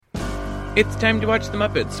It's time to watch The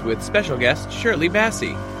Muppets with special guest Shirley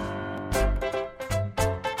Bassey.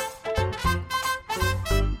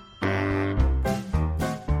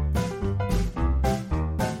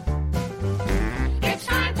 It's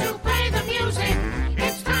time to play the music.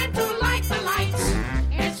 It's time to light the lights.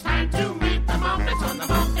 It's time to meet the Muppets on the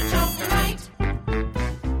Muppet Show tonight.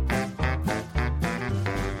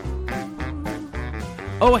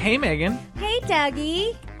 Oh, hey, Megan. Hey,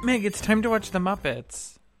 Dougie. Meg, it's time to watch The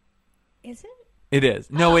Muppets. Is it? It is.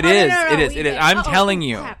 No, it no, is. no, no, It is. we It is. did. I'm telling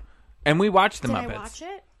you. Crap. And we watched The Did Muppets. I watch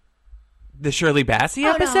it? The Shirley Bassey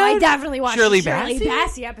Oh, episode? no, I definitely watched Shirley the Shirley Bassey?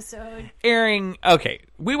 Bassey episode. Airing. Okay,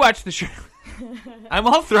 we watched the Shirley. I'm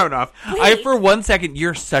all thrown off. Wait. For one second,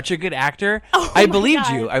 you're such a good actor. Oh, I my believed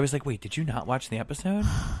God. you. I was like, wait, did you not watch the episode?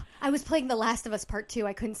 I was playing The Last of Us Part 2.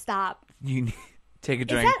 I couldn't stop. You take a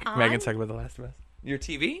drink. that on? Megan's talking about The Last of Us. Your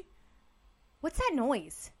TV? What's that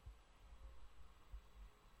noise?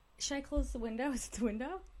 Should I close the window? Is it the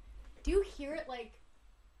window? Do you hear it like...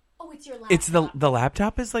 Oh, it's your laptop. It's the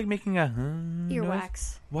laptop is like making a noise.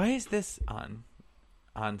 Earwax. Why is this on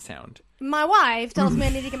sound? My wife tells me I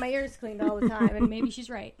need to get my ears cleaned all the time, and maybe she's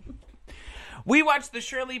right. We watched the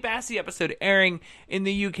Shirley Bassey episode airing in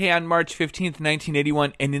the UK on March 15th,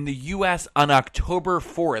 1981, and in the US on October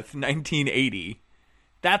 4th, 1980.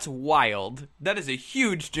 That's wild. That is a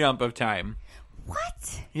huge jump of time.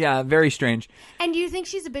 What? Yeah, very strange. And do you think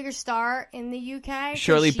she's a bigger star in the UK? 'Cause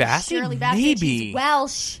Shirley she's Bassey? Shirley Bassey. Maybe. She's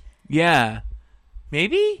Welsh. Yeah.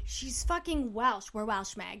 Maybe? She's fucking Welsh. We're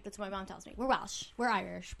Welsh, Meg. That's what my mom tells me. We're Welsh. We're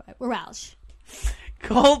Irish, but we're Welsh.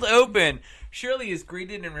 Cold open. Shirley is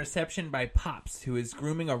greeted in reception by Pops, who is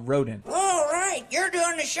grooming a rodent. All right, you're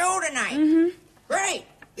doing the show tonight. Mm-hmm. Great.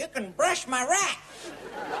 You can brush my rat.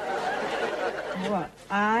 What?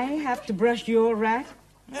 I have to brush your rat?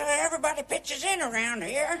 Everybody pitches in around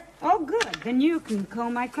here. Oh, good. Then you can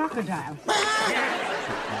comb my crocodile.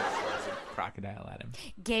 Crocodile at him.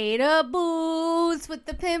 Gator boots with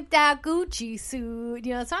the pimped out Gucci suit.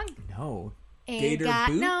 You know that song? No. Ain't Gator got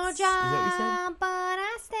boots? no Is that what you said? job, but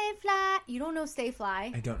I stay fly. You don't know Stay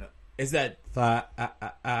Fly? I don't know. Is that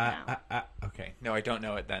okay? No, I don't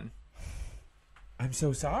know it then. I'm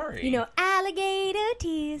so sorry. You know alligator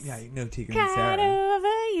tears. Yeah, no Tegan and Cried Sarah.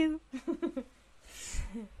 over you.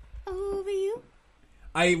 Over you.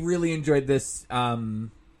 I really enjoyed this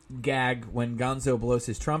gag when Gonzo blows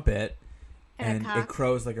his trumpet and it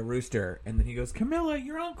crows like a rooster, and then he goes, "Camilla,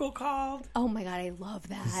 your uncle called." Oh my god, I love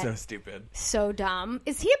that. So stupid. So dumb.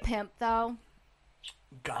 Is he a pimp though?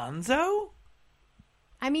 Gonzo?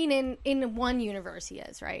 I mean, in one universe he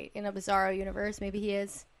is, right? In a Bizarro universe, maybe he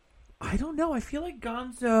is. I don't know. I feel like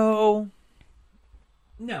Gonzo.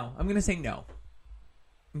 No, I'm gonna say no.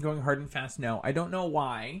 I'm going hard and fast. No, I don't know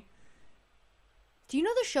why. Do you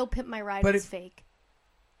know the show Pimp My Ride But was fake?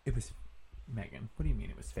 It was Megan. What do you mean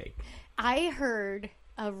it was fake? I heard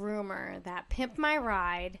a rumor that Pimp My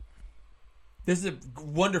Ride This is a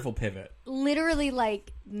wonderful pivot. literally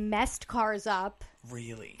like messed cars up.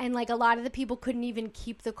 Really? And like a lot of the people couldn't even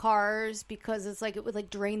keep the cars because it's like it would like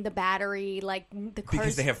drain the battery. Like the cars,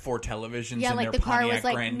 Because they have 4 televisions yeah, in like their the car Pontiac was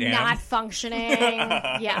like Grand Am. not functioning.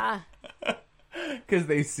 Yeah, Because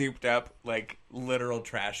they souped up like literal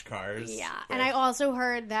trash cars. yeah. And I also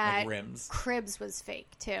heard that like rims. Cribs was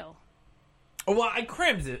fake too. Oh, well, I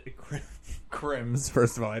crims it. Crims,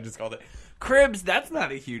 first of all, I just called it. Cribs, that's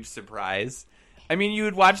not a huge surprise. I mean, you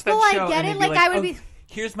would watch that Well, I show get and it, it'd be like, I would be-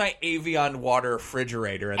 here's my Avion water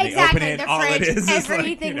refrigerator, and Exactly, they open it, the and all fridge, it is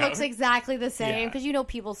everything like, looks exactly the same Yeah. because you know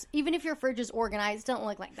people. Even if your fridge is organized, don't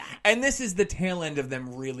look like that. And this is the tail end of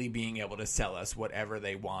them really being able to sell us whatever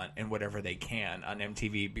they want and whatever they can on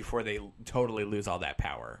MTV before they totally lose all that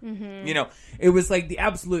power. Mm-hmm. You know, it was like the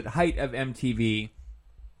absolute height of MTV.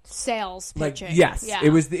 Sales pitching, Like yes, yeah. it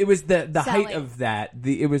was the height Selling. of that.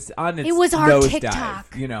 It was on its It was our nosedive,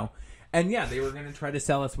 TikTok. you know. And yeah, they were going to try to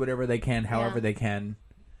sell us whatever they can, however Yeah. they can,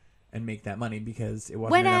 and make that money because it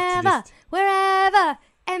wasn't enough to Whenever, just. wherever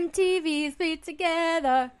MTV's be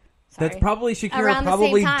together. Sorry. That's probably Shakira. Around the same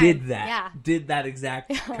Probably time. did that. Yeah. Did that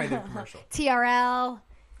exact kind of commercial. TRL.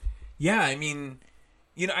 Yeah, I mean,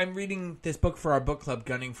 you know, I'm reading this book for our book club,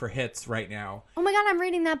 Gunning for Hits, right now. Oh my god, I'm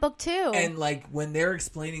reading that book too. And like when they're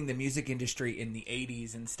explaining the music industry in the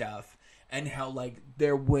 80s and stuff, and how like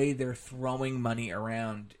their way they're throwing money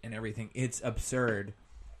around and everything, it's absurd.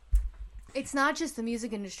 It's not just the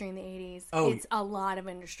music industry in the 80s. Oh. It's a lot of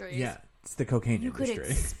industries. Yeah, it's the cocaine You industry. could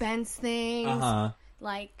expense things. Uh-huh.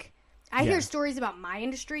 Like, I Yeah. hear stories about my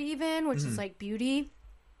industry even, which is like beauty.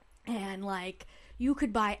 And like, you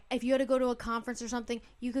could buy, if you had to go to a conference or something,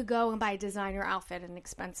 you could go and buy a designer outfit and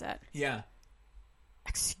expense it. Yeah,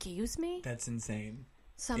 Excuse me? that's insane.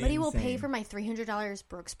 Somebody will pay Insane. for my $300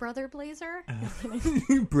 Brooks Brother blazer.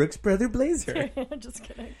 Brooks Brother blazer. Just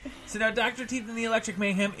kidding. So now Dr. Teeth and the Electric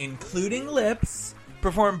Mayhem, including Lips,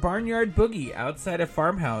 perform Barnyard Boogie outside a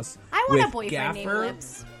farmhouse. I want with a boyfriend named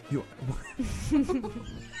Lips. You-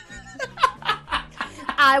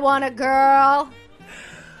 I want a girl.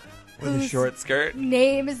 with a short skirt.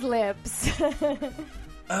 Name is Lips.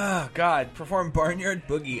 Oh, God. Perform Barnyard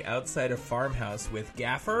Boogie outside a farmhouse with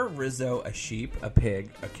Gaffer, Rizzo, a sheep, a pig,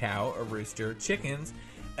 a cow, a rooster, chickens,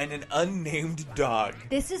 and an unnamed dog.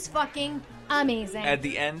 This is fucking amazing. At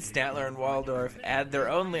the end, Statler and Waldorf add their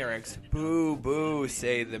own lyrics. Boo, boo,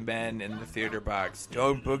 say the men in the theater box.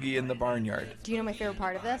 Don't boogie in the barnyard. Do you know my favorite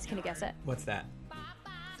part of this? Can you guess it? What's that?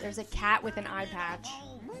 There's a cat with an eye patch.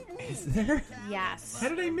 Is there? Yes. How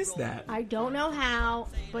did I miss that? I don't know how,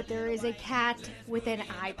 but there is a cat with an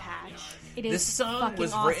eye patch. It is This song fucking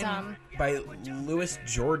was awesome. written by Louis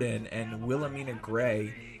Jordan and Wilhelmina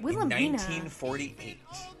Gray Wilhelmina? in 1948.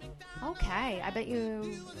 Okay, I bet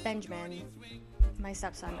you Benjamin, my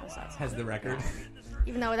stepson, knows that song. Has the record.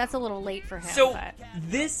 Even though that's a little late for him. So but.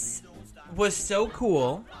 this was so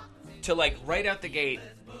cool to, like, right out the gate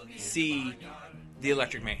see the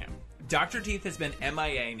Electric Mayhem. Dr. Teeth has been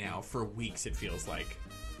MIA now for weeks, it feels like.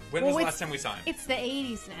 When was the last time we saw him? It's the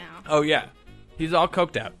 80s now. Oh, yeah. He's all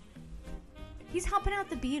coked up. He's helping out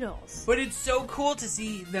the Beatles. But it's so cool to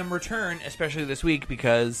see them return, especially this week,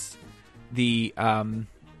 because the,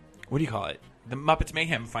 what do you call it? The Muppets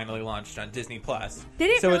Mayhem finally launched on Disney+. Did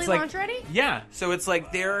it So really it's like, launch already? Yeah. So it's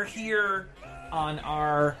like they're here on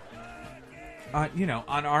our,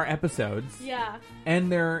 on our episodes. Yeah. And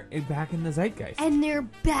they're back in the zeitgeist. And they're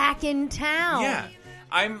back in town. Yeah.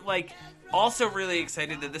 I'm, like, also really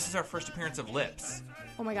excited that this is our first appearance of Lips.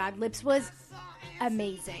 Oh my God, Lips was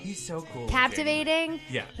amazing. He's so cool. Captivating. Jamie.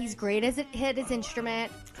 Yeah. He's great as it hit his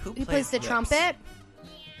instrument. Who He plays plays the Lips? trumpet.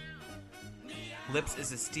 Lips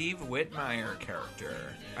is a Steve Whitmire character.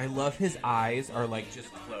 I love his eyes are, like,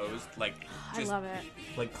 just closed. Like, just, I love it.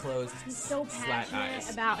 Like, closed, He's so slat passionate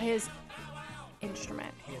eyes. about his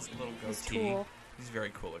instrument. He has a little his goatee. tool. He's a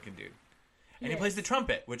very cool looking dude. And he Yes. plays the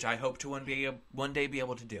trumpet, which I hope to one day be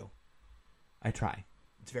able to do. I try.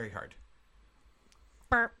 It's very hard.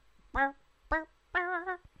 Burp, burp, burp,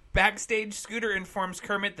 burp. Backstage, Scooter informs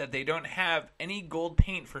Kermit that they don't have any gold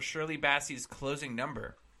paint for Shirley Bassey's closing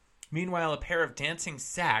number. Meanwhile, a pair of dancing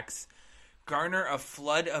sacks garner a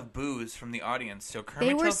flood of boos from the audience. So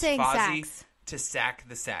Kermit were tells saying Fozzie sacks. to sack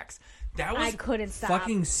the sacks. That was I couldn't stop.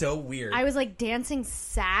 fucking so weird. I was like dancing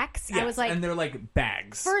sacks. Yeah, I was like, and they're like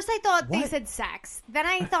bags. first I thought they What? said sacks. Then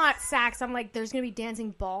I thought sacks. I'm like, there's gonna be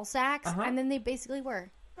dancing ball sacks, Uh-huh. and then they basically were.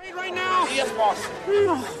 Right now? Yes, boss.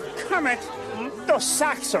 Kermit, those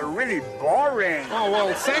sacks are really boring. Oh,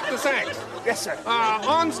 well, sack the sacks. Yes, sir.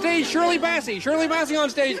 On stage, Shirley Bassey. Shirley Bassey on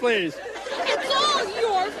stage, please. It's all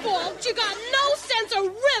your fault. You got no sense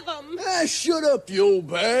of rhythm. Shut up, you old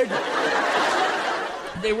bag.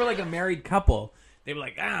 They were like a married couple. They were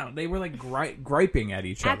like, they were like griping at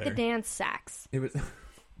each At other. the dance sacks. It was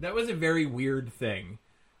that was a very weird thing.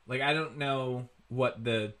 Like, I don't know what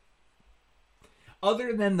the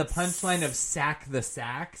other than the punchline of sack the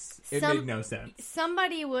sacks, it made no sense.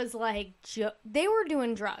 Somebody was like, they were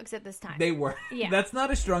doing drugs at this time. They were. Yeah. That's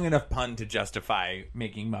not a strong enough pun to justify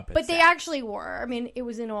making Muppets. But they sacks. actually were. I mean, it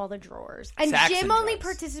was in all the drawers. And Sacks Jim and only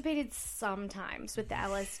drugs. participated sometimes with the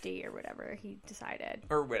LSD or whatever he decided.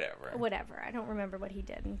 Or whatever. Whatever. I don't remember what he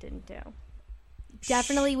did and didn't do.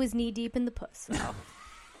 Definitely was knee deep in the puss, though.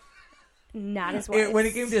 Not as well. When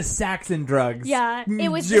it came to sacks and drugs. Yeah, it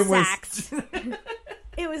was Jim the sacks.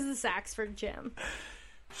 It was the sacks for Jim.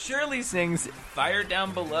 Shirley sings Fire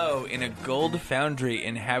Down Below in a gold foundry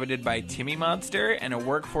inhabited by Timmy Monster and a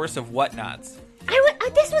workforce of whatnots.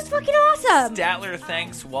 This was fucking awesome. Statler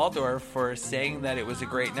thanks Waldorf for saying that it was a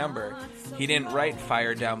great number. He didn't write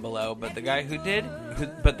Fire Down Below, but the guy who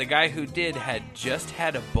did had just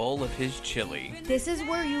had a bowl of his chili. This is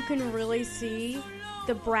where you can really see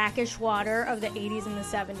the brackish water of the 80s and the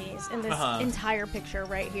 70s in this entire picture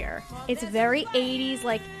right here. It's very 80s,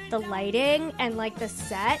 like the lighting and like the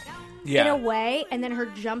set in a way, and then her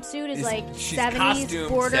jumpsuit is like she's 70s costumed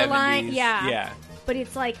borderline. 70s. Yeah. Yeah. But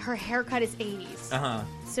it's like her haircut is 80s.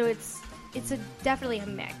 So it's definitely a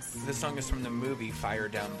mix. This song is from the movie Fire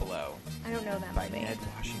Down Below I don't know that by movie. Ned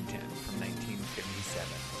Washington from 1957.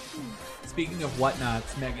 Speaking of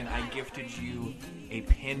whatnots, Megan, I gifted you a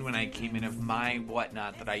pin when I came in of my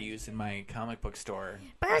whatnot that I use in my comic book store.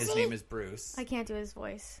 His Brucey? name is Bruce. I can't do his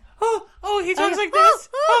voice. Oh, he talks Oh, like this.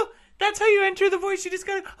 oh, Oh, that's how you enter the voice. You just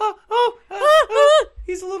gotta,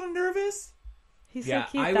 he's a little nervous. He's so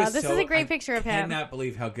cute, though. This is a great picture of him. I cannot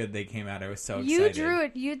believe how good they came out. I was so excited. You drew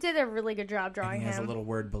it. You did a really good job drawing and he has him. a little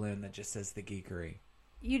word balloon that just says the geekery.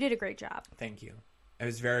 You did a great job. Thank you. I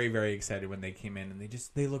was very, very excited when they came in, and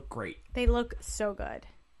they look great. They look so good.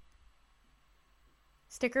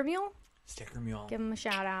 Sticker Mule? Sticker Mule. Give them a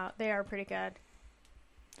shout out. They are pretty good.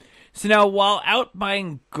 So now, while out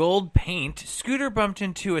buying gold paint, Scooter bumped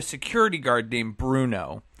into a security guard named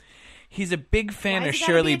Bruno. He's a big fan of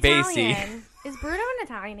Shirley Bassey. Is Bruno an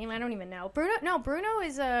Italian name? I don't even know. Bruno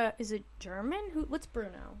is a German? What's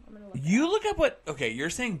Bruno? I'm gonna look up what. Okay, you're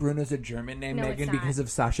saying Bruno's a German name, no, Megan, because of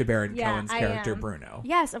Sacha Baron Cohen's character Bruno.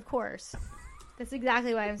 Yes, of course. That's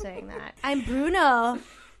exactly why I'm saying that. I'm Bruno.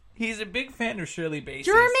 He's a big fan of Shirley Bassey.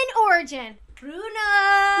 German origin. Bruno.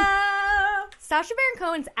 Sacha Baron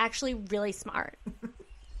Cohen's actually really smart.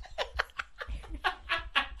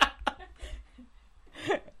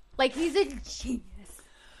 Like, he's a genius.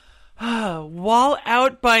 While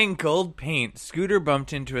out buying gold paint, Scooter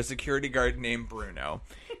bumped into a security guard named Bruno.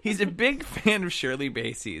 He's a big fan of Shirley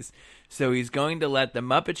Bassey's, so he's going to let the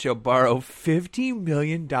Muppet Show borrow $50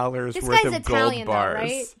 million worth of Italian, gold bars.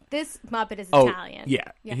 Though, right? This Muppet is Italian.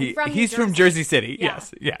 Yeah. He's from Jersey City. Yeah.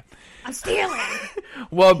 Yes. Yeah. I'm stealing.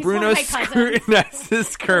 While Bruno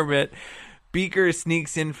scrutinizes Kermit, Beaker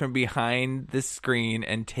sneaks in from behind the screen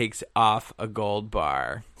and takes off a gold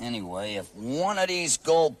bar. Anyway, if one of these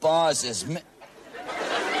gold bars is...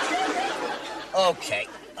 Okay,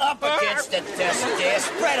 up against the desk there.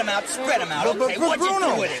 Spread them out. Okay, what'd you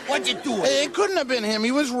do with it? What'd you do with it? It couldn't have been him.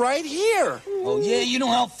 He was right here. Oh, yeah? You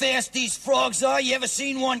know how fast these frogs are? You ever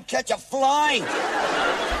seen one catch a fly?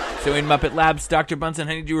 So in Muppet Labs, Dr. Bunsen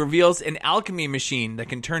Honeydew reveals an alchemy machine that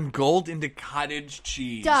can turn gold into cottage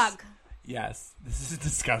cheese. Doug. Yes, this is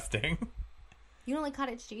disgusting. You don't like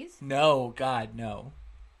cottage cheese? No, God, no.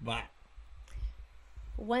 What?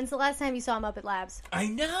 When's the last time you saw Muppet Labs? I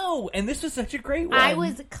know, and this was such a great one. I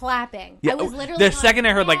was clapping. Yeah, I was literally the second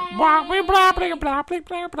I heard like blah blah blah blah blah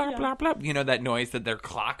blah blah blah blah, you know that noise that their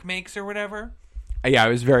clock makes or whatever. Yeah, I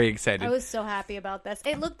was very excited. I was so happy about this.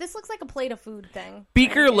 This looks like a plate of food thing.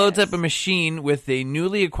 Beaker loads up a machine with a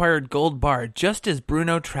newly acquired gold bar just as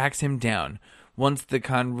Bruno tracks him down. Once the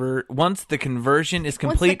conversion is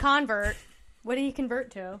complete... What did he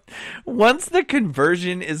convert to? Once the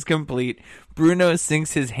conversion is complete, Bruno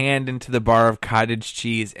sinks his hand into the bar of cottage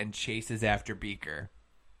cheese and chases after Beaker.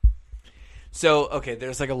 So, okay,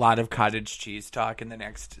 there's like a lot of cottage cheese talk in the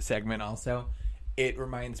next segment also. It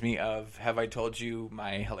reminds me of, have I told you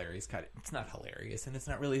my hilarious cottage... It's not hilarious, and it's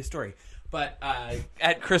not really a story. But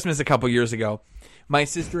at Christmas a couple years ago, my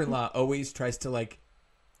sister-in-law always tries to, like,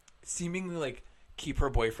 seemingly, like, keep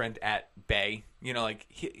her boyfriend at bay. You know, like,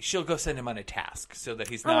 she'll go send him on a task so that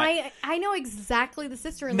he's not... Oh, I know exactly the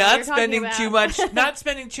sister-in-law you're talking about. Not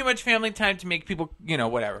spending too much family time to make people, you know,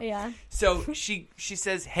 whatever. Yeah. So she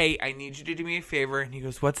says, hey, I need you to do me a favor. And he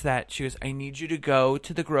goes, what's that? She goes, I need you to go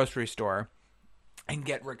to the grocery store and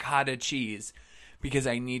get ricotta cheese because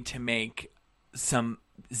I need to make some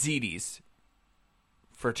ziti's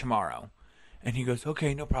for tomorrow. And he goes,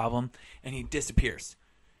 okay, no problem. And he disappears.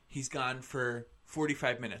 He's gone for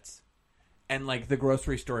 45 minutes. And, like, the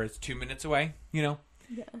grocery store is 2 minutes away, you know?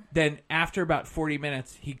 Yeah. Then after about 40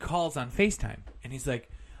 minutes, he calls on FaceTime. And he's like,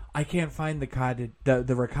 I can't find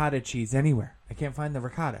the ricotta cheese anywhere. I can't find the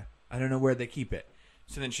ricotta. I don't know where they keep it.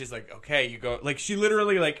 So then she's like, okay, you go. Like, she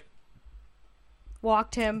literally, like...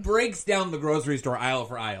 walked him. Breaks down the grocery store aisle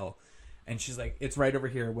for aisle. And she's like, it's right over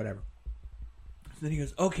here, whatever. So then he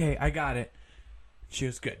goes, okay, I got it. She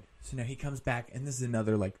goes, good. So now he comes back, and this is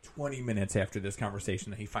another, like, 20 minutes after this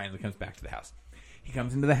conversation that he finally comes back to the house. He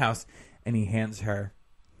comes into the house, and he hands her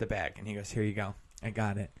the bag. And he goes, here you go. I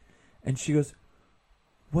got it. And she goes,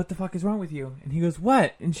 what the fuck is wrong with you? And he goes,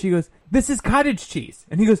 what? And she goes, this is cottage cheese.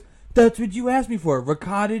 And he goes, that's what you asked me for,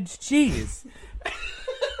 ricotta cheese.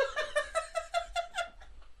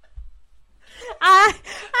 I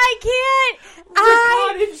can't.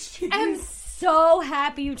 I am so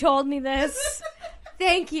happy you told me this.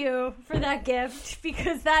 Thank you for that gift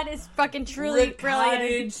because that is fucking truly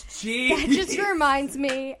brilliant. Cheese. That just reminds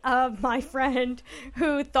me of my friend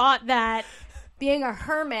who thought that being a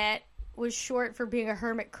hermit was short for being a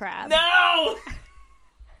hermit crab. No.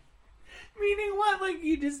 Meaning what? Like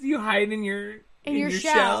you hide in your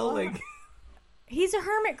shell. Like he's a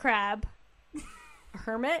hermit crab. A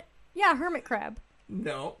hermit? Yeah, a hermit crab.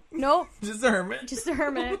 No. Nope. Just a hermit. Just a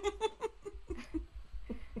hermit.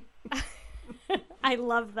 I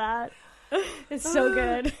love that. It's so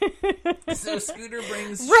good. So Scooter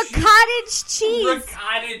brings ricotta cheese.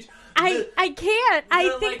 Ricotta. I can't.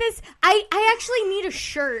 I think I actually need a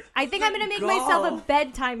shirt. I think I'm going to make myself a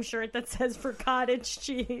bedtime shirt that says for cottage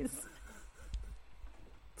cheese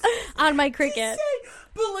on my Cricut.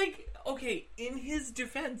 But, like, okay, in his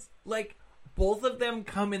defense, like, both of them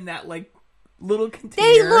come in that, like, little container.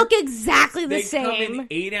 They look exactly the same. They come in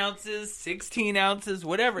 8 ounces, 16 ounces,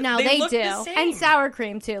 whatever. No, they look do. The same. And sour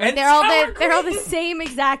cream, too. Like, And they're all sour the same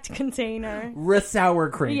exact container. Sour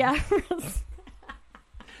cream. Yeah.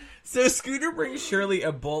 So Scooter brings Shirley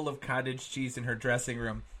a bowl of cottage cheese in her dressing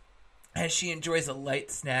room as she enjoys a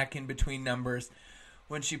light snack in between numbers.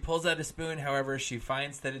 When she pulls out a spoon, however, she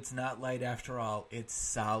finds that it's not light after all. It's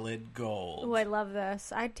solid gold. Oh, I love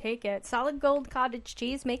this. I'd take it. Solid gold cottage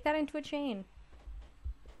cheese. Make that into a chain.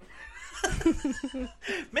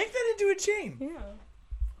 Make that into a chain. Yeah.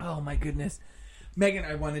 Oh, my goodness. Megan,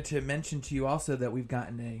 I wanted to mention to you also that we've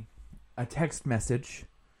gotten a text message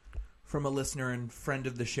from a listener and friend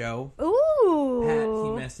of the show. Ooh. Pat,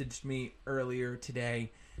 he messaged me earlier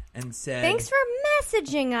today and said... Thanks for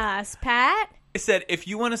messaging us, Pat. It said, if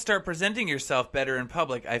you want to start presenting yourself better in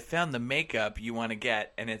public, I found the makeup you want to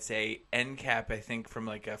get, and it's a end cap, I think, from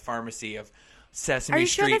like a pharmacy of Sesame Street. Are you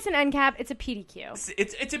sure that's an end cap? It's a PDQ.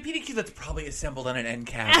 It's a PDQ that's probably assembled on an end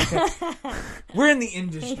cap. We're in the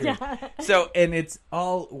industry. Yeah. So, and it's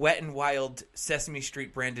all Wet n Wild Sesame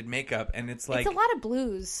Street branded makeup, and it's like... It's a lot of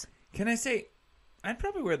blues. Can I say... I'd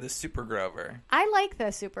probably wear the Super Grover. I like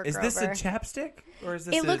the Super Is Grover. Is this a chapstick? Or is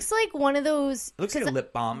this It looks like one of those... It looks like a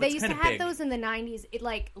lip balm. They it's used to have big. those in the 90s. It,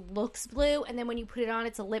 like, looks blue, and then when you put it on,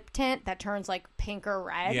 it's a lip tint that turns, like, pink or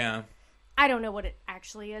red. Yeah. I don't know what it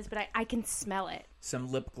actually is, but I can smell it.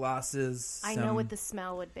 Some lip glosses. I know what the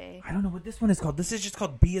smell would be. I don't know what this one is called. This is just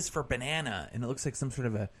called B is for banana, and it looks like some sort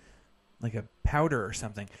of a powder or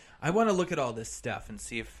something. I want to look at all this stuff and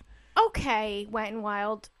see if... Okay, Wet n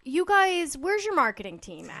Wild. You guys, where's your marketing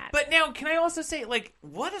team at? But now, can I also say, like,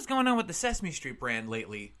 what is going on with the Sesame Street brand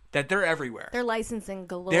lately? That they're everywhere. They're licensing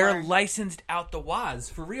galore. They're licensed out the waz,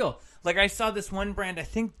 for real. Like, I saw this one brand, I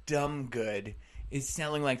think Dumb Good, is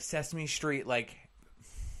selling, like, Sesame Street, like...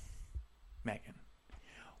 Megan,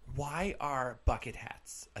 why are bucket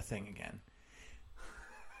hats a thing again?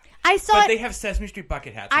 But they have Sesame Street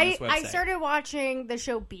bucket hats on this website. I started watching the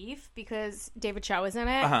show Beef because David Chow is in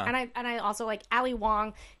it, and I also like Ali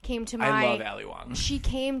Wong came to my. I love Ali Wong. She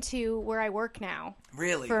came to where I work now.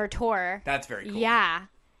 Really? For a tour. That's very cool. Yeah.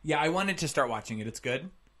 Yeah, I wanted to start watching it. It's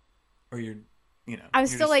good. Or you're, I'm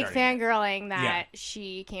still like fangirling that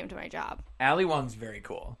she came to my job. Ali Wong's very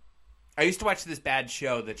cool. I used to watch this bad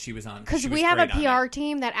show that she was on because we have a PR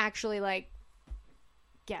team that actually like.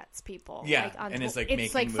 Gets people, and it's like it's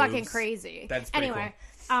making like moves. Fucking crazy. That's pretty anyway.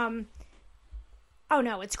 Cool. Oh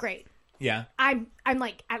no, it's great. Yeah, I'm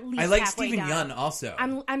like at least. I like halfway Stephen down. Yun also.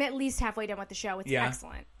 I'm at least halfway done with the show. It's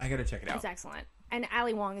excellent. I gotta check it out. It's excellent. And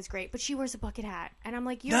Ali Wong is great, but she wears a bucket hat, and I'm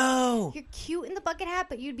like, you're cute in the bucket hat,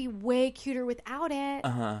 but you'd be way cuter without it.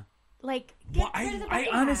 Like, get rid of the bucket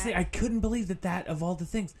hat. Honestly, I couldn't believe that of all the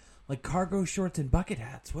things, like cargo shorts and bucket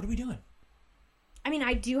hats. What are we doing? I mean,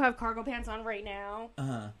 I do have cargo pants on right now.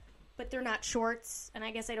 But they're not shorts, and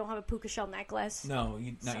I guess I don't have a puka shell necklace. No,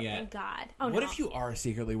 not yet. Thank God. Oh, what if you are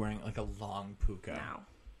secretly wearing like a long puka? No.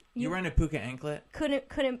 You wearing a puka anklet?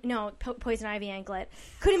 No, poison ivy anklet.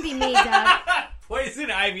 Couldn't be me, Doug.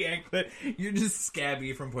 Poison ivy anklet. You're just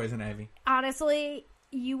scabby from poison ivy. Honestly,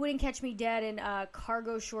 you wouldn't catch me dead in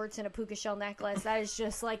cargo shorts and a puka shell necklace. That is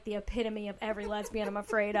just like the epitome of every lesbian I'm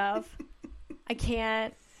afraid of. I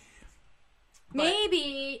can't. But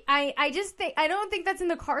maybe I just think I don't think that's in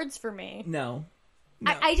the cards for me. No.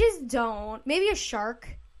 I just don't. Maybe a shark.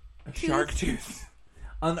 Shark tooth.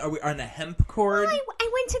 Are we on a hemp cord? Well,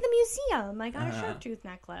 I went to the museum. I got a shark tooth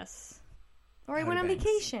necklace. Or I went on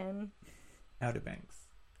vacation. Outer Banks.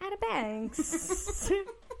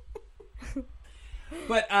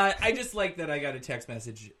 But I just like that I got a text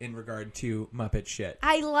message in regard to Muppet shit.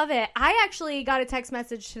 I love it. I actually got a text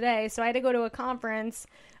message today, so I had to go to a conference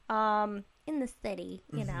in the city.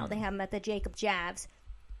 You know, they have them at the Jacob Javs.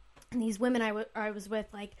 And these women I was with,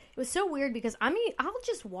 like, it was so weird because, I mean, I'll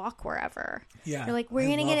just walk wherever. Yeah. They're like, we're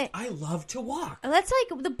going to get it. I love to walk. That's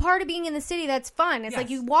like the part of being in the city that's fun. It's like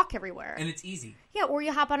you walk everywhere. And it's easy. Yeah, or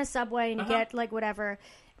you hop on a subway and you get, like, whatever.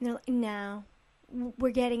 And they're like, no,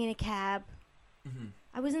 we're getting in a cab. Mm-hmm.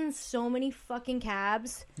 I was in so many fucking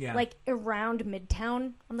cabs, like, around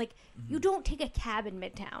Midtown. I'm like, you don't take a cab in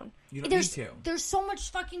Midtown. You don't need to. There's so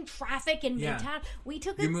much fucking traffic in Midtown.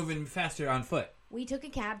 You're moving faster on foot. We took a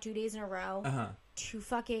cab 2 days in a row to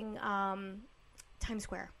fucking Times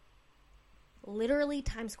Square. Literally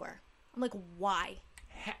Times Square. I'm like, why?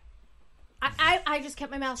 I just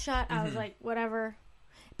kept my mouth shut. I was like, whatever.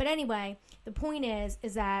 But anyway, the point is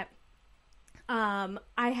that I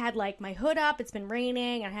had like my hood up. It's been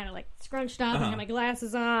raining. I had it like scrunched up. I had my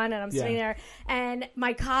glasses on, and I'm sitting there. And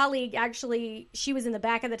my colleague actually, she was in the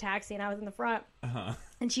back of the taxi, and I was in the front.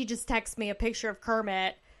 And she just texted me a picture of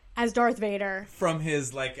Kermit as Darth Vader from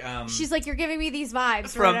his like. She's like, "You're giving me these vibes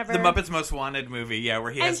from or whatever." The Muppets Most Wanted movie, where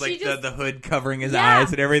he has like the hood covering his Yeah. eyes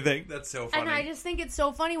and everything. That's so funny. And I just think it's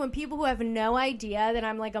so funny when people who have no idea that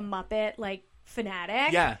I'm like a Muppet like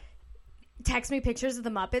fanatic. Yeah. Text me pictures of the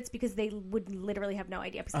Muppets because they would literally have no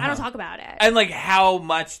idea because I don't talk about it. And like how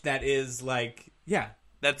much that is like,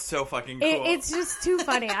 that's so fucking cool. It's just too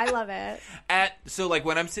funny. I love it. So like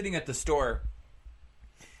when I'm sitting at the store,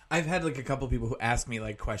 I've had like a couple people who ask me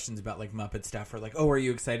like questions about like Muppet stuff or like, oh, are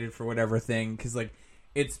you excited for whatever thing? Because like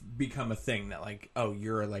it's become a thing that like, oh,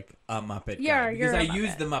 you're like a Muppet guy. Because I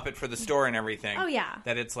use the Muppet for the store and everything. Oh yeah.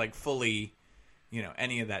 That it's like fully,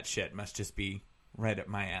 any of that shit must just be right up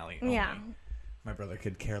my alley. Yeah. My brother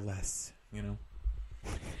could care less,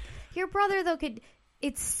 Your brother, though, could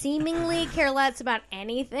seemingly care less about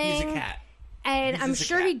anything. He's a cat. And I'm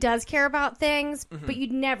sure he does care about things, but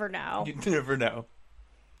you'd never know. You'd never know.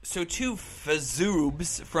 So two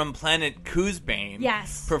Fazoobs from planet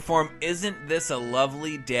Coosbane perform Isn't This a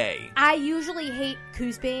Lovely Day? I usually hate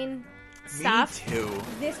Coosbane stuff. Me too.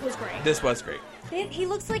 This was great. This was great. He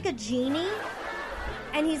looks like a genie,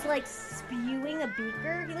 and he's like spewing a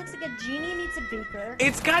beaker. He looks like a genie meets a beaker.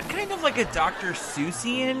 It's got kind of like a Dr.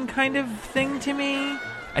 Seussian kind of thing to me.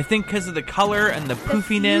 I think because of the color and the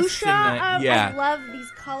poofiness. Fuchsia, and I love these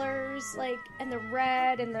colors, like, and the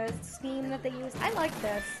red and the scheme that they use. I like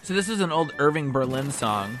this. So this is an old Irving Berlin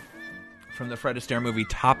song from the Fred Astaire movie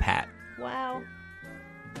Top Hat. Wow.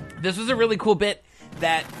 This was a really cool bit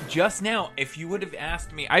that just now, if you would have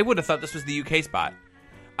asked me, I would have thought this was the UK spot.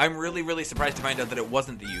 I'm really, really surprised to find out that it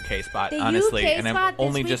wasn't the UK spot, honestly. UK and I'm spot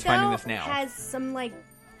only this just week, finding though, this now. Has some, like,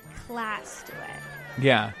 class to it.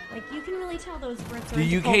 Yeah. Like, you can really tell those Brits are The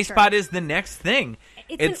into UK culture. spot is the next thing.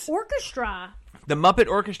 It's an orchestra. The Muppet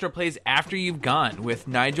Orchestra plays After You've Gone with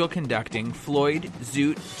Nigel conducting, Floyd,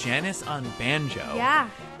 Zoot, Janice on banjo,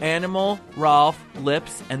 Animal, Rolf,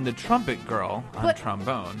 Lips, and the Trumpet Girl on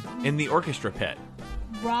trombone in the orchestra pit.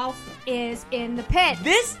 Rolf is in the pit.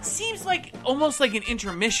 This seems like almost like an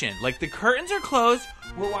intermission. Like the curtains are closed,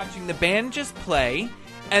 we're watching the band just play,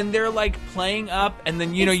 and they're like playing up, and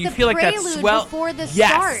then you feel like that swell before the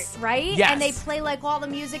start, right? Yes. And they play like all the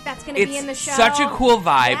music that's going to be in the show. Such a cool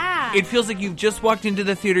vibe. Yeah. It feels like you've just walked into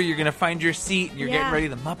the theater. You're going to find your seat, and you're getting ready.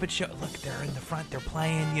 The Muppet Show. Look, they're in the front. They're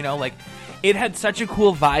playing. Like it had such a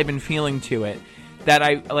cool vibe and feeling to it that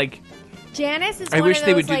I like. Janice is. I one wish of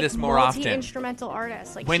they those, would do this more often. Multi-instrumental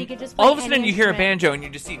artists, like when she could just play all of a sudden any you hear a instrument. banjo and you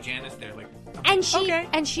just see Janice there, like.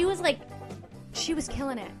 And she was like, she was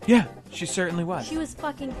killing it. Yeah, she certainly was. She was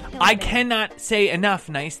fucking killing it. I cannot say enough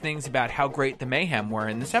nice things about how great the Mayhem were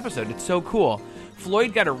in this episode. It's so cool.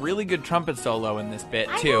 Floyd got a really good trumpet solo in this bit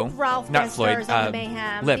too. I hope Ralph Not guest Floyd, stars on the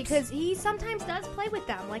Mayhem Lips. because he sometimes does play with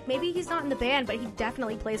them. Like maybe he's not in the band, but he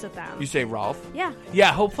definitely plays with them. You say Rolf? Yeah.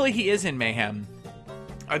 Yeah, hopefully he is in Mayhem.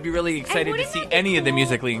 I'd be really excited to see any of the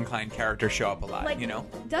musically inclined characters show up a lot,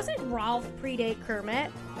 Doesn't Rolf predate Kermit?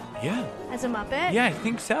 Yeah. As a Muppet? Yeah, I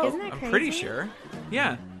think so. Isn't that crazy? I'm pretty sure.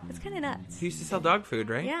 Yeah. It's kind of nuts. He used to sell dog food,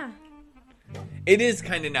 right? Yeah. It is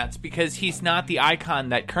kind of nuts because he's not the icon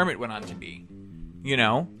that Kermit went on to be.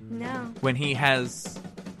 No. When he has,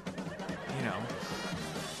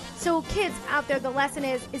 So kids out there, the lesson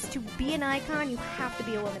is to be an icon, you have to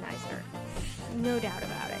be a womanizer. No doubt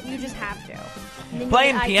about it. You just have to.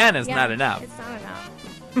 Playing piano is not enough. It's not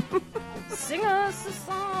enough. Sing us a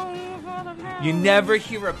song for the man. You never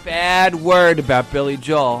hear a bad word about Billy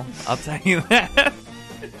Joel. I'll tell you that.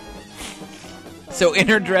 So in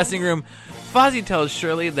her dressing room, Fozzie tells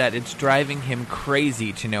Shirley that it's driving him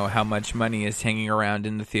crazy to know how much money is hanging around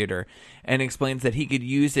in the theater, and explains that he could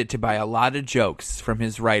use it to buy a lot of jokes from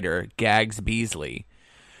his writer, Gags Beasley.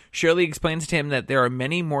 Shirley explains to him that there are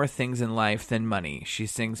many more things in life than money. She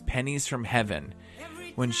sings Pennies from Heaven.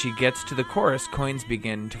 When she gets to the chorus, coins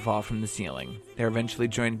begin to fall from the ceiling. They're eventually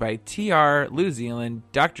joined by TR, Lou Zealand,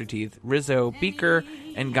 Dr. Teeth, Rizzo, Beaker,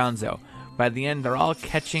 and Gonzo. By the end, they're all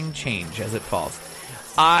catching change as it falls.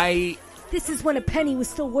 This is when a penny was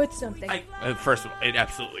still worth something. First of all, it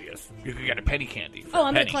absolutely is. You could get a penny candy for I'm a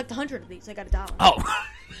going penny. to collect 100 of these. I got $1. Oh.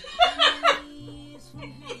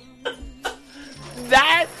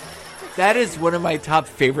 That is one of my top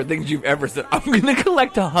favorite things you've ever said. I'm going to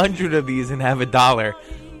collect 100 of these and have $1.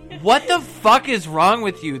 What the fuck is wrong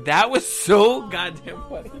with you? That was so goddamn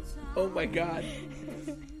funny. Oh my god.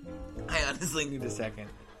 I honestly need a second.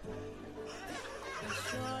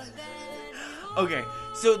 Okay,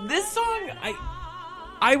 so this song,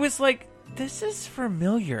 I was like, this is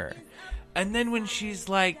familiar. And then when she's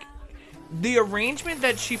like, the arrangement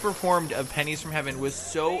that she performed of Pennies from Heaven was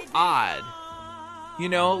so odd. You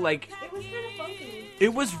know, like... It was kind of funky.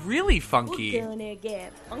 It was really funky. We're gonna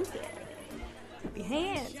get funky. Clap your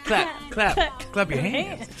hands. Clap your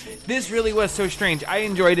hands. This really was so strange. I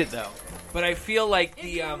enjoyed it, though. But I feel like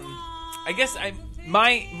the, I guess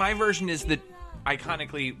my version is the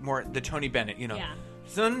iconically more the Tony Bennett, you know. Yeah.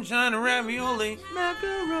 Sunshine, ravioli,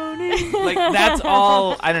 macaroni. Like, that's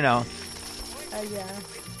all, I don't know. Yeah.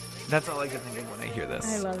 That's all I can think of when I hear this.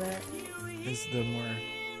 I love it. This is the more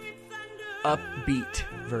upbeat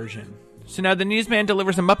version. So now the newsman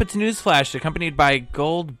delivers a Muppets news flash accompanied by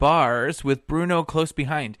gold bars with Bruno close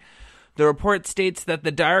behind. The report states that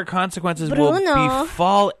the dire consequences will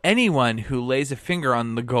befall anyone who lays a finger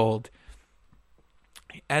on the gold.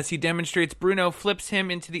 As he demonstrates, Bruno flips him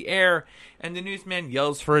into the air, and the newsman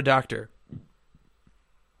yells for a doctor.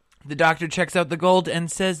 The doctor checks out the gold and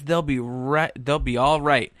says they'll be all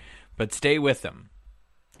right, but stay with them.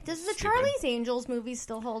 Does the Charlie's Angels movies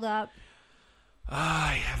still hold up?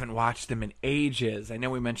 I haven't watched them in ages. I know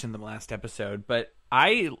we mentioned them last episode, but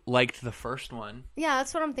I liked the first one. Yeah,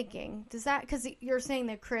 that's what I'm thinking. Does that, because you're saying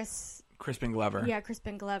that Crispin Glover. Yeah,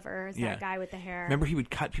 Crispin Glover is that guy with the hair. Remember, he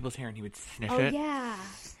would cut people's hair and he would sniff it? Oh, yeah.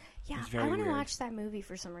 Yeah, I want to watch that movie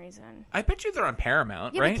for some reason. I bet you they're on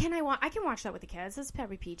Paramount, right? Yeah, but I can watch that with the kids. That's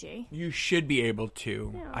probably PG. You should be able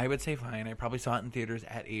to. Yeah. I would say fine. I probably saw it in theaters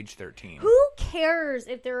at age 13. Who cares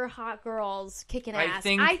if there are hot girls kicking ass?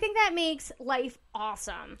 I think that makes life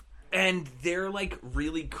awesome. And they're, like,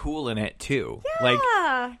 really cool in it, too. Yeah.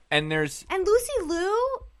 Like, and Lucy Liu,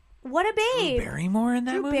 what a babe. Drew Barrymore in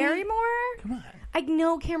that movie? Drew Barrymore? Come on. I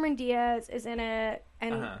know Cameron Diaz is in it,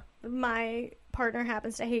 and my partner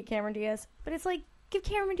happens to hate Cameron Diaz, but it's like, give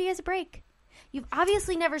Cameron Diaz a break. You've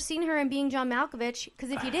obviously never seen her in Being John Malkovich, because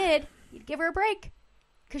if you did, you'd give her a break.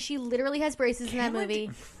 Because she literally has braces in that movie.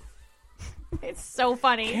 It's so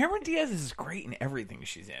funny. Cameron Diaz is great in everything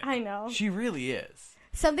she's in. I know. She really is.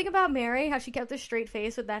 Something about Mary, how she kept a straight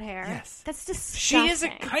face with that hair. Yes. That's disgusting. She is a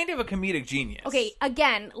kind of a comedic genius. Okay,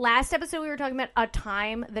 again, last episode we were talking about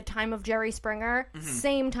the time of Jerry Springer. Mm-hmm.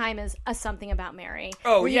 Same time as a Something About Mary.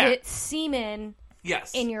 Oh, where yeah. you get semen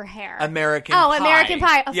in your hair. American Pie. American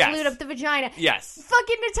Pie. A flute up the vagina. Yes.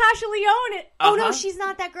 Fucking Natasha Lyonne. Oh, no, she's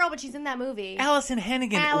not that girl, but she's in that movie. Allison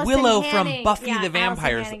Hannigan. Willow from Buffy the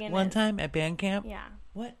Vampire Slayer. One time at band camp. Yeah.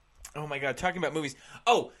 What? Oh, my God. Talking about movies.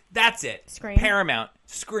 Oh, that's it. Scream. Paramount.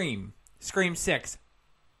 Scream 6.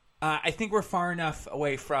 I think we're far enough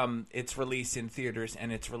away from its release in theaters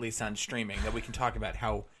and its release on streaming that we can talk about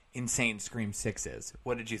how insane Scream 6 is.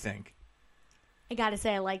 What did you think? I gotta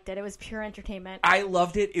say, I liked it. It was pure entertainment. I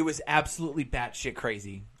loved it. It was absolutely batshit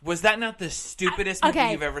crazy. Was that not the stupidest movie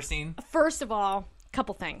you've ever seen? First of all,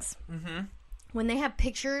 couple things. Mm-hmm. When they have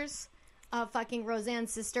pictures of fucking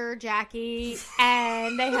Roseanne's sister, Jackie,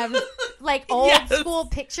 and they have, like, old school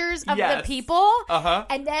pictures of the people,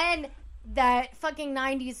 and then that fucking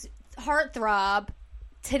 90s heartthrob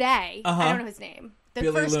today, I don't know his name, the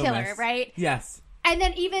Billy first Loomis. killer, right? Yes. And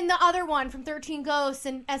then even the other one from 13 Ghosts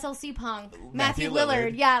and SLC Punk, Matthew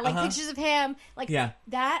Lillard. Yeah, like pictures of him. Like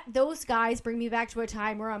those guys bring me back to a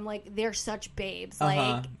time where I'm like, they're such babes.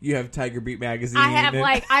 Like you have Tiger Beat magazine. I have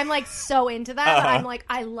I'm like so into that. I'm like,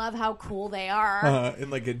 I love how cool they are.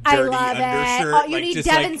 In like a dirty I love undershirt. it. Oh, you need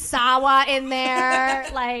Devin Sawa in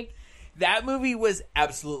there. Like that movie was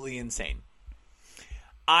absolutely insane.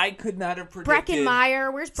 I could not have predicted.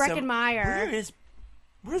 Breckenmeyer. Where's Breckenmeyer?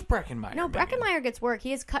 Where's Breckenmeyer? No, Breckenmeyer gets work.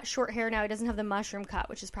 He has cut short hair now. He doesn't have the mushroom cut,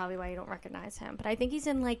 which is probably why you don't recognize him. But I think he's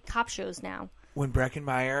in, like, cop shows now. When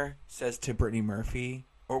Breckenmeyer says to Brittany Murphy,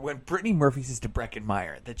 or when Brittany Murphy says to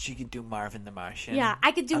Breckenmeyer that she could do Marvin the Martian. Yeah,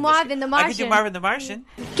 I could do Marvin the Martian. I could do Marvin the Martian.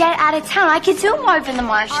 Get out of town. I could do Marvin the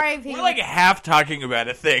Martian. R.I.P. We're like half talking about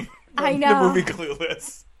a thing. I know. The movie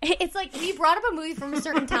Clueless. It's like we brought up a movie from a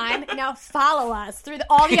certain time, and now follow us through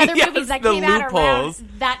all the other movies that came out around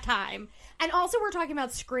that time. And also, we're talking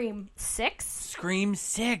about Scream 6. Scream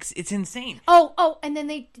 6. It's insane. Oh, and then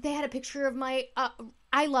they had a picture of my...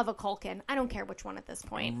 I love a Culkin. I don't care which one at this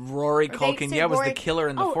point. Rory Culkin, was the killer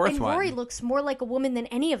in the fourth one. Rory looks more like a woman than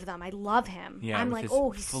any of them. I love him. Yeah, I'm like,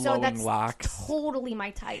 he's so... That's locks. Totally my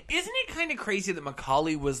type. Isn't it kind of crazy that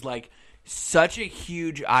Macaulay was, like, such a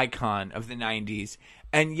huge icon of the 90s,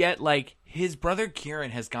 and yet, like... His brother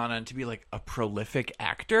Kieran has gone on to be, like, a prolific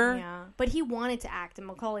actor. Yeah, but he wanted to act, and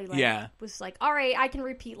Macaulay, was like, all right, I can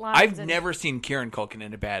repeat lines. I've never seen Kieran Culkin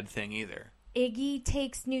in a bad thing, either. Iggy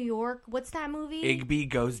Takes New York. What's that movie? Igby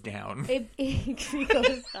Goes Down. Igby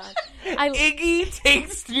Goes Down. Iggy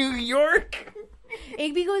Takes New York?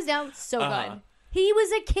 Igby Goes Down, so good. He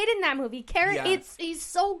was a kid in that movie. He's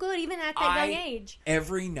so good even at that young age.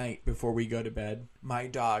 Every night before we go to bed, my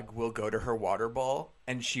dog will go to her water bowl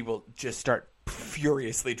and she will just start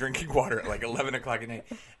furiously drinking water at like 11 o'clock at night.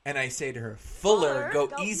 And I say to her, Fuller, go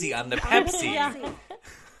easy on the Pepsi.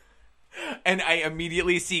 And I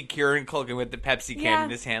immediately see Kieran Culkin with the Pepsi can in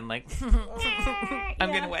his hand like, I'm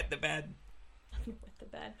going to wet the bed.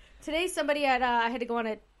 Today somebody I had to go on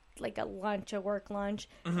a work lunch,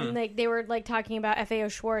 and they were like talking about FAO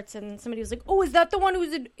Schwartz, and somebody was like, "Oh, is that the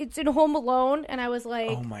one it's in Home Alone?" And I was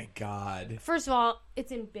like, "Oh my god!" First of all,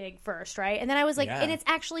 it's in Big first, right? And then I was like, and it's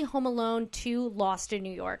actually Home Alone 2: Lost in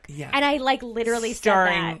New York. Yeah, and I like literally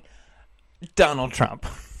starring Donald Trump.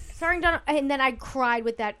 Starring Donald, and then I cried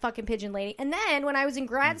with that fucking pigeon lady. And then when I was in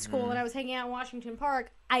grad school and I was hanging out in Washington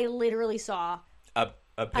Park, I literally saw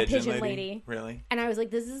a pigeon lady. Really? And I was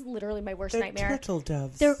like, this is literally my worst nightmare. Turtle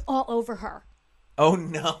doves. They're all over her. Oh,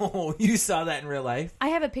 no. You saw that in real life? I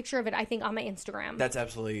have a picture of it, I think, on my Instagram. That's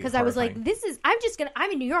absolutely because I was like,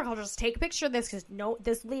 I'm in New York. I'll just take a picture of this because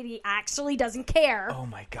this lady actually doesn't care. Oh,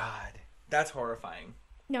 my God. That's horrifying.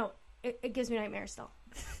 No, it gives me nightmares still.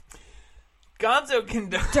 Gonzo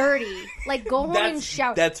can... Dirty. Like, go home and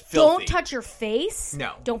shower. That's filthy. Don't touch your face.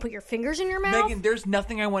 No. Don't put your fingers in your mouth. Megan, there's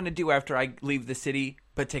nothing I want to do after I leave the city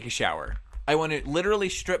but take a shower. I want to literally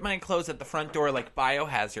strip my clothes at the front door like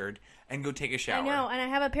Biohazard and go take a shower. I know, and I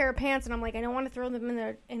have a pair of pants, and I'm like, I don't want to throw them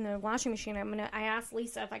in the washing machine. I asked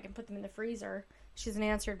Lisa if I can put them in the freezer. She hasn't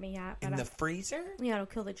answered me yet. In the freezer? Yeah, it'll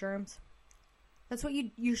kill the germs. That's what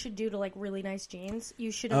you should do to like really nice jeans.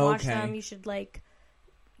 You shouldn't wash them.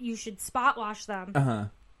 You should spot wash them.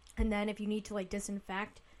 And then if you need to like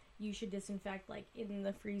disinfect, you should disinfect like in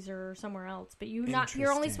the freezer or somewhere else. But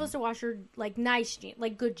you're only supposed to wash your like nice jeans,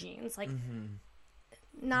 like good jeans, like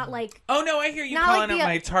not like. Oh no, I hear you calling out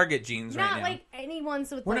my Target jeans right now. Not like any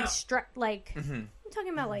ones with I'm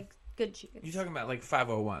talking about like good jeans. You're talking about like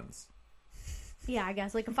 501s. Yeah, I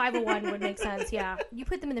guess like a 501 would make sense. Yeah, you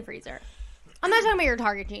put them in the freezer. I'm not talking about your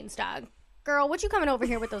Target jeans, dog. Girl, what you coming over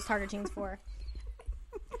here with those Target jeans for?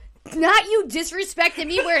 Not you disrespecting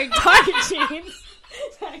me wearing Target jeans.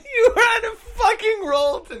 You are on a fucking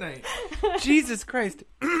roll tonight. Jesus Christ.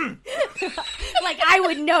 Like, I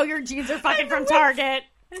would know your jeans are fucking from Target.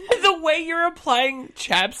 The way you're applying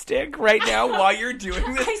chapstick right now while you're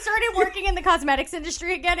doing this. I started working in the cosmetics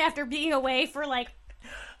industry again after being away for like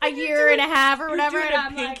a year and a half or whatever. You're doing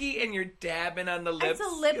a pinky and you're dabbing on the lips. It's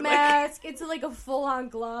a lip mask. It's like a full-on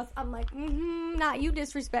gloss. I'm like, not you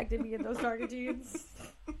disrespected me in those Target jeans.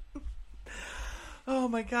 Oh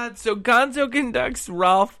my God! So Gonzo conducts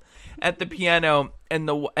Rolf at the piano, and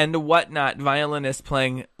the whatnot violinist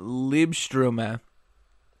playing Liebstrume,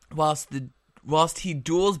 whilst he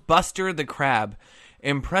duels Buster the Crab.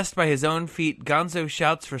 Impressed by his own feat, Gonzo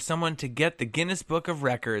shouts for someone to get the Guinness Book of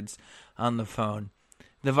Records on the phone.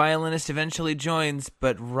 The violinist eventually joins,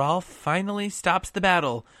 but Rolf finally stops the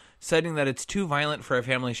battle, citing that it's too violent for a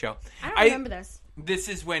family show. I don't remember this. This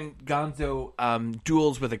is when Gonzo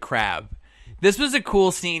duels with a crab. This was a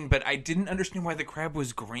cool scene, but I didn't understand why the crab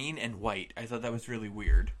was green and white. I thought that was really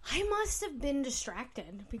weird. I must have been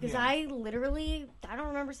distracted because I don't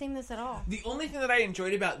remember seeing this at all. The only thing that I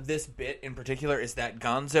enjoyed about this bit in particular is that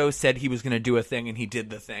Gonzo said he was going to do a thing and he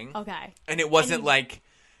did the thing. Okay. And it wasn't like,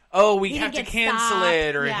 oh, we have to cancel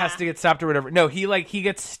it or it has to get stopped or whatever. No, he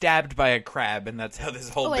gets stabbed by a crab and that's how this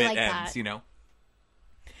whole bit ends, that. you know?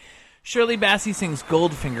 Shirley Bassey sings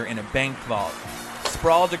Goldfinger in a bank vault.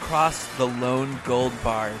 Sprawled across the lone gold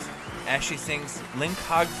bars, as she sings Link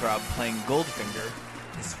Hogthrob playing Goldfinger,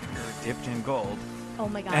 his finger dipped in gold. Oh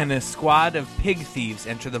my God. And a squad of pig thieves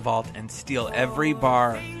enter the vault and steal every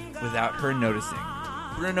bar without her noticing.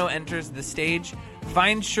 Bruno enters the stage,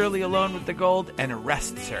 finds Shirley alone with the gold, and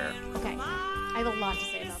arrests her. Okay. I have a lot to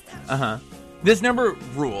say about this. This number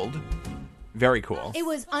ruled. Very cool. It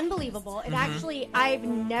was unbelievable. It actually, I've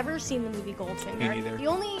never seen the movie Goldfinger. Me neither. The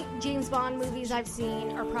only James Bond movies I've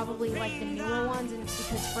seen are probably like the newer ones, and it's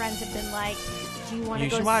because friends have been like, do you want to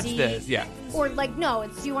go see... watch this, yeah. Or like, no,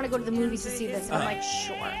 it's do you want to go to the movies to see this? And I'm like,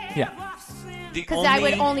 sure. Yeah. Because I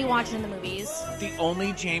would only watch it in the movies. The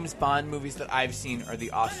only James Bond movies that I've seen are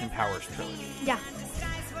the Austin Powers trilogy. Yeah.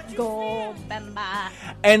 Goldfinger.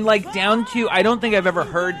 And like down to, I don't think I've ever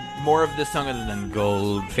heard more of this song other than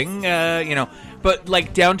Goldfinger, you know. But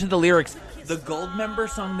like down to the lyrics, the Goldmember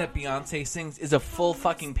song that Beyonce sings is a full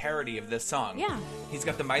fucking parody of this song. Yeah. He's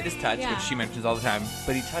got the Midas touch, which she mentions all the time,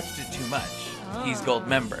 but he touched it too much. Oh. He's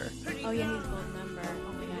Goldmember. Oh yeah, he's Goldmember.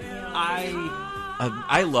 Oh my God.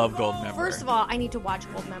 I love Goldmember. First of all, I need to watch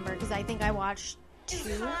Goldmember because I think I watched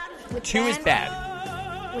 2 with 2 Ben, is bad.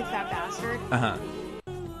 with Fat Bastard.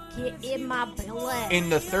 Get in my blood. In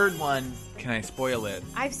the third one, can I spoil it?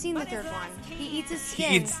 I've seen the third one. He eats his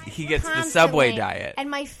skin. He gets constantly. the Subway diet. And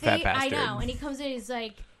my fat bastard. I know. And he comes in, he's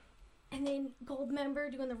like, and then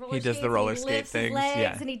Goldmember doing the roller He does skates, the roller and he skate lifts his things, legs,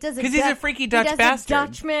 yeah. and he does Because he's a freaky Dutch he does bastard. A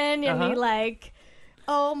Dutchman, and he like,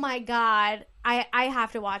 oh my god, I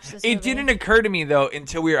have to watch this movie. It didn't occur to me though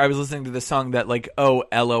until I was listening to the song that like, oh,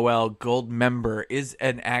 LOL, Goldmember is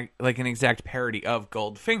an exact parody of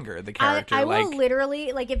Goldfinger, the character. I will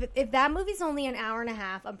literally like if that movie's only an hour and a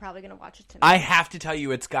half, I'm probably gonna watch it tonight. I have to tell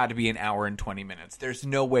you, it's got to be an hour and 20 minutes. There's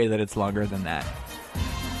no way that it's longer than that.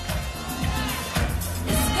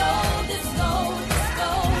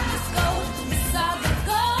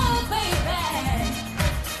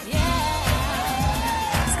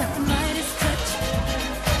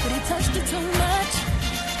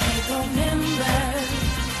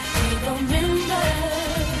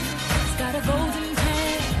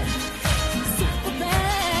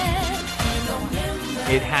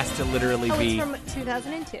 It has to literally be... It's from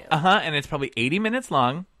 2002. And it's probably 80 minutes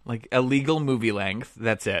long, like a legal movie length.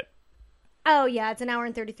 That's it. Oh, yeah, it's an hour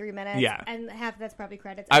and 33 minutes. Yeah. And half of that's probably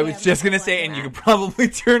credits. I was just going to say, and you could probably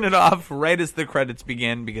turn it off right as the credits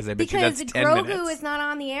begin, because I bet you that's 10 minutes. Because Grogu is not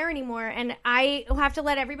on the air anymore, and I have to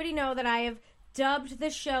let everybody know that I have dubbed the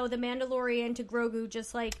show The Mandalorian to Grogu,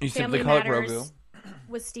 just like You Family simply call it Matters Grogu.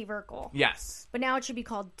 with Steve Urkel. Yes. But now it should be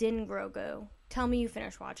called Din Grogu. Tell me you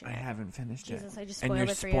finished watching it. I haven't finished Jesus, it. I just and spoiled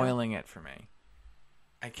you're it for you. spoiling it for me.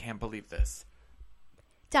 I can't believe this.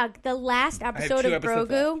 Doug, the last episode of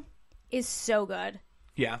Grogu is so good.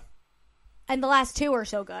 Yeah. And the last two are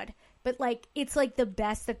so good. But, like, it's, like, the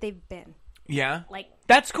best that they've been. Yeah. Like,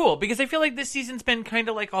 that's cool, because I feel like this season's been kind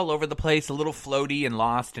of, like, all over the place, a little floaty and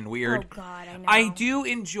lost and weird. Oh, God, I know. I do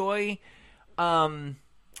enjoy some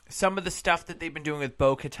of the stuff that they've been doing with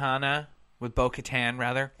Bo-Katan,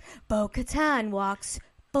 rather. Bo-Katan walks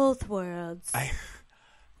both worlds.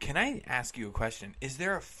 Can I ask you a question? Is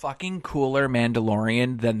there a fucking cooler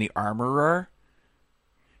Mandalorian than the Armorer?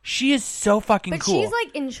 She is so fucking cool. But she's,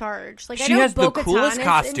 like, in charge. Like, She I know has the Bo-Katan coolest is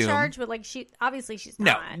costume. in charge, but, like, obviously she's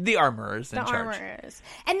not. No, the Armorer's in the charge. Armorer is.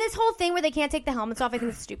 And this whole thing where they can't take the helmets off, I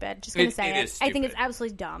think it's stupid. Just gonna say it. Is I think stupid. it's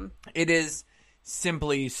absolutely dumb. It is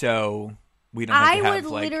simply so we don't have to have,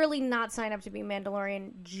 would literally not sign up to be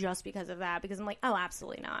Mandalorian just because of that, because I'm like, oh,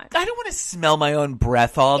 absolutely not. I don't want to smell my own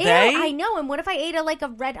breath all Ew, day. I know, and what if I ate a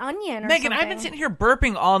red onion or Megan, something? I've been sitting here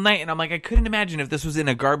burping all night, and I'm like, I couldn't imagine if this was in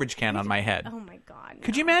a garbage can on my head. Oh my god. No.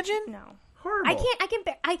 Could you imagine? No. Horrible.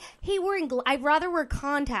 I hate wearing I'd rather wear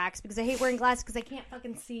contacts because I hate wearing glasses because I can't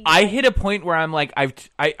fucking see. I hit a point where I'm like, I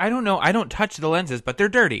don't know, I don't touch the lenses, but they're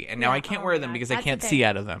dirty, and now I can't wear them because I can't see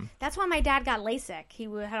out of them. That's why my dad got LASIK. He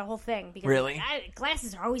had a whole thing. Because Really?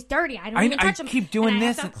 Glasses are always dirty. I don't even touch them. I keep doing and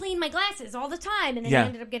this. I have to clean my glasses all the time, and then Yeah. he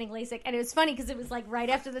ended up getting LASIK. And it was funny because it was like right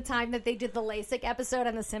after the time that they did the LASIK episode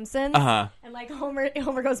on The Simpsons. And like Homer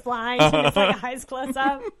goes blind, and it's like eyes close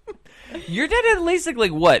up. Your dad had LASIK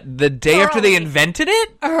like what? The day after they invented it?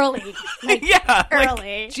 Early. Like, yeah.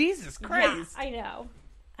 early. Like, Jesus Christ. Yeah,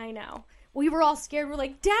 I know. We were all scared. We're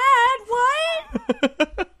like, Dad,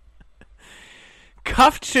 what?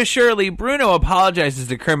 Cuffed to Shirley, Bruno apologizes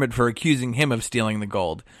to Kermit for accusing him of stealing the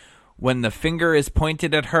gold. When the finger is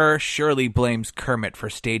pointed at her, Shirley blames Kermit for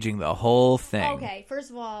staging the whole thing. Okay, first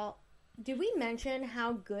of all, did we mention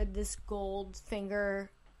how good this Goldfinger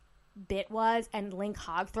bit was, and Link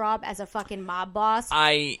Hogthrob as a fucking mob boss?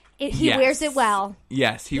 He wears it well.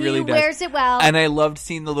 Yes, he really does. He wears it well. And I loved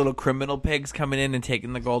seeing the little criminal pigs coming in and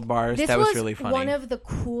taking the gold bars. This that was really funny. One of the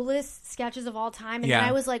coolest sketches of all time. And then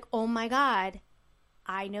I was like, oh my god,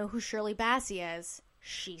 I know who Shirley Bassey is.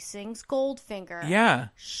 She sings Goldfinger. Yeah.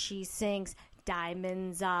 She sings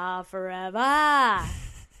Diamonds Are Forever.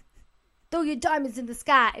 Throw your diamonds in the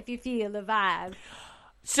sky if you feel the vibe.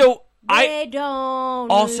 So they don't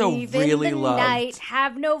also leave really in the loved. night.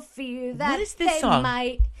 Have no fear that What is this they song?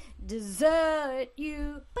 might desert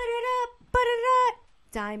you.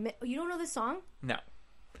 Diamond. You don't know this song? No.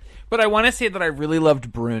 But I want to say that I really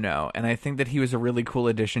loved Bruno, and I think that he was a really cool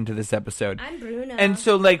addition to this episode. I'm Bruno. And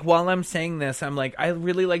so, like, while I'm saying this, I'm like, I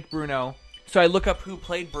really like Bruno. So I look up who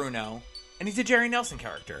played Bruno, and he's a Jerry Nelson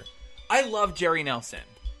character. I love Jerry Nelson.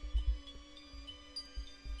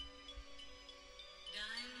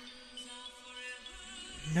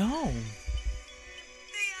 No.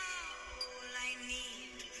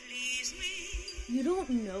 You don't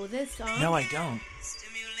know this song? No, I don't.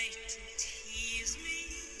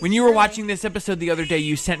 When you were watching this episode the other day,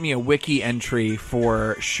 you sent me a wiki entry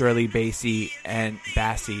for Shirley Bassey and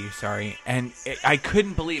and I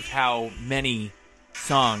couldn't believe how many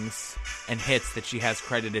songs and hits that she has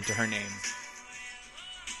credited to her name.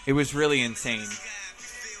 It was really insane.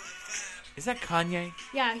 Is that Kanye?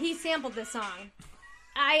 Yeah, he sampled this song.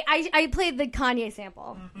 I played the Kanye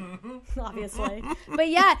sample, obviously. But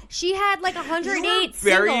yeah, she had like 108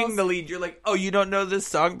 burying singles. the lead. You're like, oh, you don't know this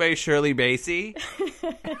song by Shirley Bassey?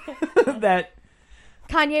 That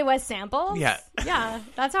Kanye West samples? Yeah. Yeah,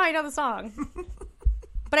 that's how I know the song.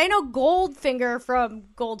 But I know Goldfinger from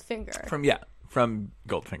Goldfinger. From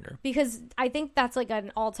Goldfinger. Because I think that's like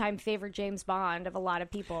an all-time favorite James Bond of a lot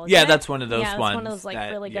of people. Yeah, isn't it? that's one of those that's ones. one of those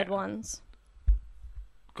like really good ones.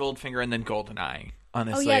 Goldfinger and then Goldeneye.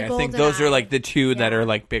 Honestly, yeah, I think Goldeneye. those are like the two that are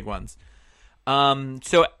like big ones.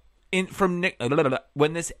 So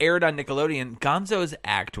when this aired on Nickelodeon, Gonzo's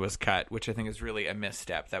act was cut, which I think is really a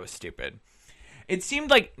misstep. That was stupid. It seemed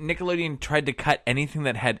like Nickelodeon tried to cut anything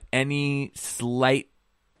that had any slight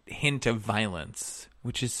hint of violence,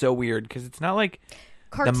 which is so weird because it's not like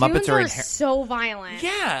Cartoons the Muppets are so violent.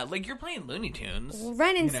 Yeah, like you're playing Looney Tunes.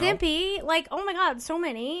 Ren and Stimpy, like, oh my god, so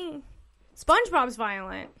many. SpongeBob's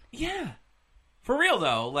violent. Yeah. For real,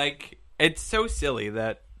 though, like, it's so silly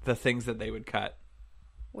that the things that they would cut.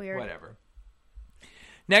 Weird. Whatever.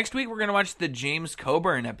 Next week, we're going to watch the James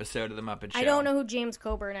Coburn episode of The Muppet Show. I don't know who James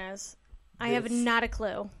Coburn is. I have not a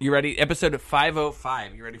clue. You ready? Episode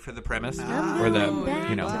 505. You ready for the premise? Or the,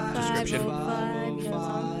 description?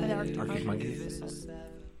 Arctic Monkeys.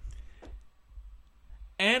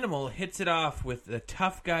 Animal hits it off with the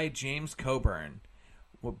tough guy James Coburn.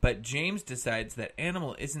 But James decides that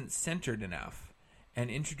Animal isn't centered enough and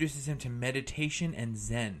introduces him to meditation and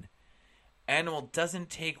Zen. Animal doesn't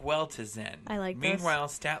take well to Zen. I like this. Meanwhile,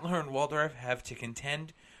 Statler and Waldorf have to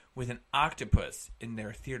contend with an octopus in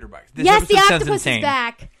their theater box. This yes, the episode sounds octopus insane. is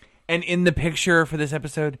back. And in the picture for this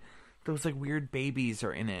episode, those like weird babies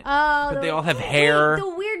are in it. Oh, but they all have hair. Wait,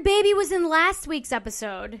 the weird baby was in last week's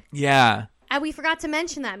episode. Yeah. And we forgot to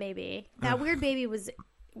mention that maybe. That weird baby was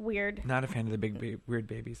weird. Not a fan of the big weird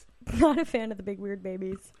babies. Not a fan of the big weird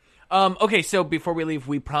babies. Okay, so before we leave,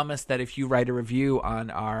 we promised that if you write a review on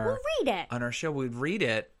our read it. On our show, we'd read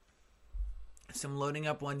it. So I'm loading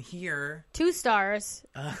up one here. 2 stars.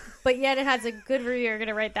 But yet it has a good review. You're going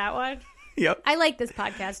to write that one? Yep. I like this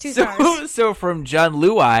podcast. 2 stars. So from John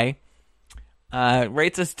Luai,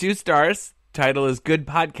 rates us 2 stars. Title is Good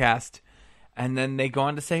Podcast. And then they go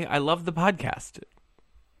on to say, I love the podcast.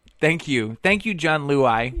 Thank you. Thank you, John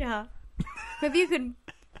Luai. Yeah. Maybe you could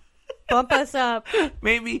bump us up.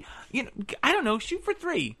 Maybe, I don't know, shoot for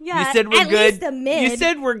 3. Yeah, you said we're at good. least a mid. You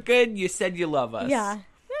said we're good. You said you love us. Yeah.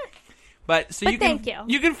 But thank you.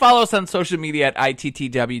 You can follow us on social media at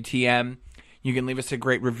ITTWTM. You can leave us a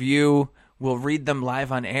great review. We'll read them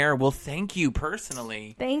live on air. We'll thank you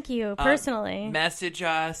personally. Thank you personally. Message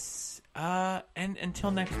us. And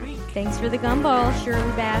until next week. Thanks for the gumball,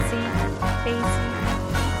 Shirley Bassey.